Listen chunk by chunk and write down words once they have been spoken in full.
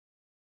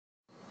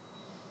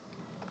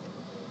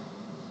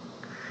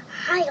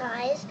Hi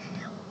guys,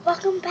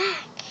 welcome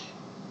back.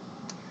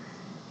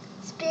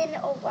 It's been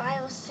a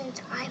while since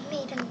I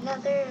made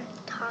another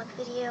talk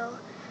video.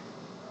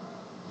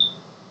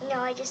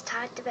 I just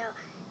talked about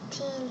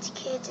teens,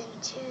 kids,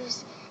 and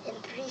twos and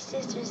three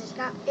sisters. It's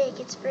not fake,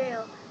 it's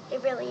real.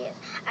 It really is.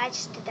 I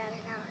just did that an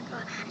hour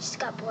ago. I just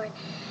got bored.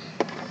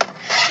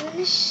 I'm going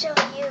to show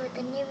you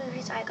the new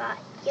movies I got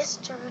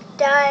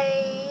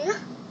yesterday.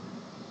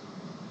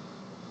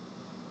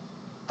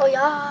 Oh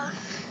yeah.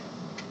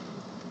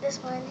 This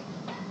one.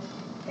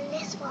 And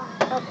this one.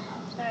 Oh,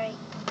 sorry.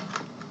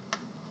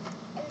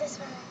 And this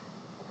one.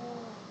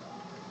 Oh,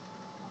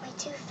 my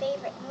two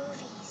favorite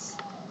movies.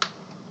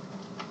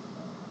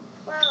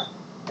 Well,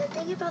 the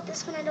thing about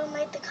this one, I don't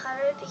like the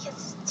cover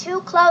because it's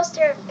too close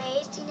to her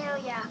face,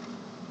 yeah.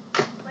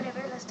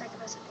 Whatever, let's talk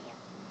about something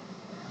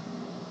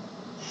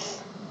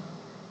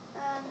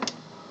else.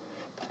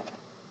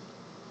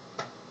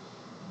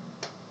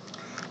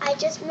 I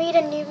just made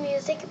a new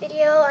music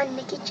video on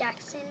Nicki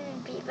Jackson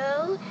and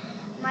Vivo.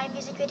 My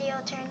music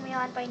video, Turn Me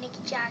On by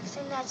Nicki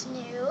Jackson, that's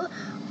new.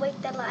 Wake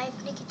the Life,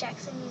 Nicki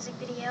Jackson music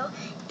video.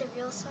 The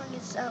real song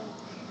is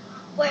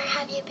Where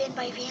Have You Been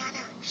by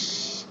Rihanna.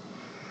 Shh.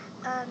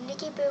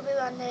 Nicki Boo Boo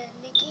on the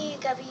Nicki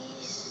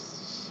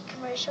Gubbies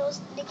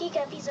commercials. Nicki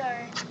Gubbies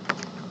are,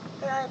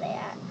 where are they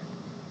at?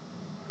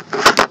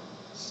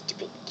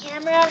 Stupid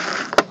camera.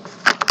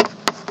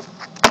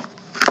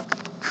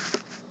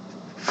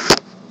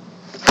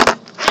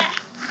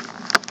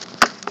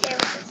 There,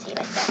 we can see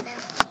like that now.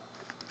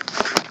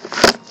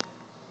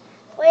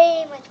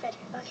 Way much better.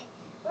 Okay,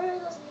 where are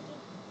those Nicki?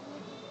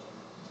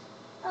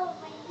 Oh,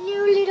 my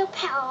new little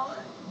pal,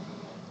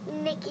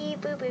 Nicki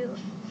Boo Boo.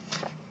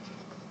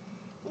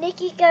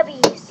 Nicki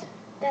Gubbies.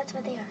 That's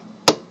what they are.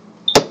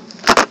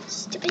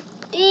 Stupid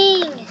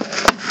thing.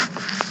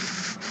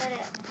 Shut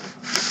up.